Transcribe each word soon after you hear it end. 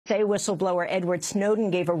NSA whistleblower Edward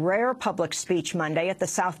Snowden gave a rare public speech Monday at the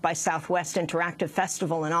South by Southwest Interactive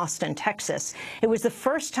Festival in Austin, Texas. It was the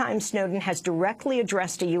first time Snowden has directly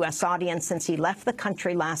addressed a U.S. audience since he left the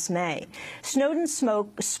country last May. Snowden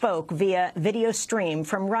spoke via video stream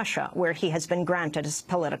from Russia, where he has been granted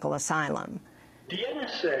political asylum. The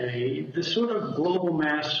NSA, the sort of global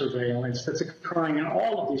mass surveillance that's occurring in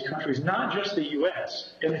all of these countries, not just the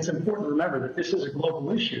U.S., and it's important to remember that this is a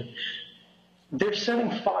global issue, they're setting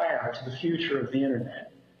fire to the future of the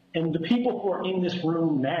Internet. And the people who are in this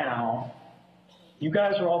room now, you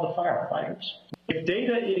guys are all the firefighters. If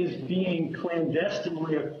data is being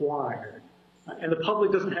clandestinely acquired, and the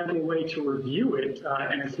public doesn't have any way to review it,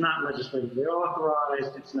 and it's not legislatively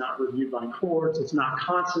authorized, it's not reviewed by courts, it's not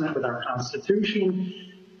consonant with our Constitution,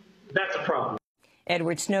 that's a problem.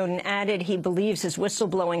 Edward Snowden added he believes his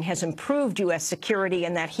whistleblowing has improved U.S. security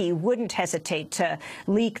and that he wouldn't hesitate to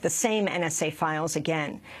leak the same NSA files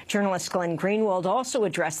again. Journalist Glenn Greenwald also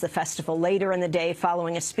addressed the festival later in the day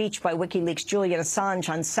following a speech by WikiLeaks' Julian Assange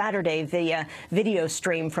on Saturday via video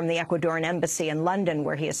stream from the Ecuadorian embassy in London,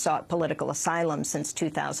 where he has sought political asylum since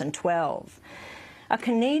 2012. A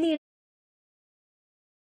Canadian